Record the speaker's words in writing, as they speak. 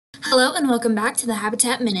Hello and welcome back to the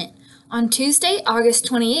Habitat Minute. On Tuesday, August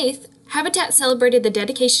 28th, Habitat celebrated the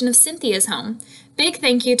dedication of Cynthia's home. Big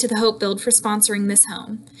thank you to the Hope Build for sponsoring this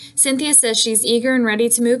home. Cynthia says she's eager and ready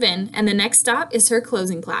to move in, and the next stop is her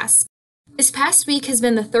closing class. This past week has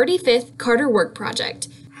been the 35th Carter Work Project.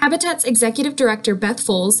 Habitat's Executive Director Beth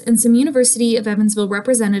Foles and some University of Evansville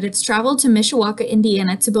representatives traveled to Mishawaka,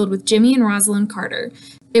 Indiana to build with Jimmy and Rosalind Carter.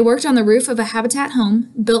 They worked on the roof of a Habitat home,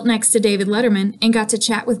 built next to David Letterman, and got to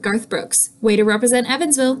chat with Garth Brooks. Way to represent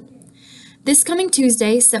Evansville! This coming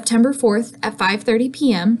Tuesday, September 4th at 5:30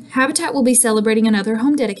 p.m., Habitat will be celebrating another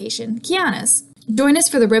home dedication, Quiana's. Join us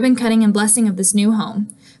for the ribbon cutting and blessing of this new home.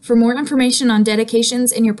 For more information on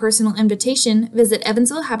dedications and your personal invitation, visit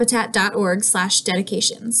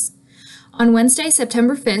evansvillehabitat.org/dedications. On Wednesday,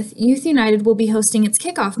 September 5th, Youth United will be hosting its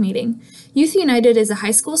kickoff meeting. Youth United is a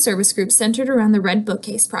high school service group centered around the Red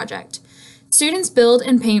Bookcase Project. Students build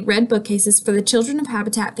and paint red bookcases for the children of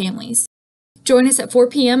Habitat families. Join us at 4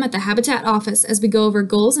 p.m. at the Habitat office as we go over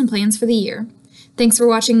goals and plans for the year. Thanks for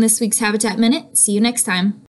watching this week's Habitat Minute. See you next time.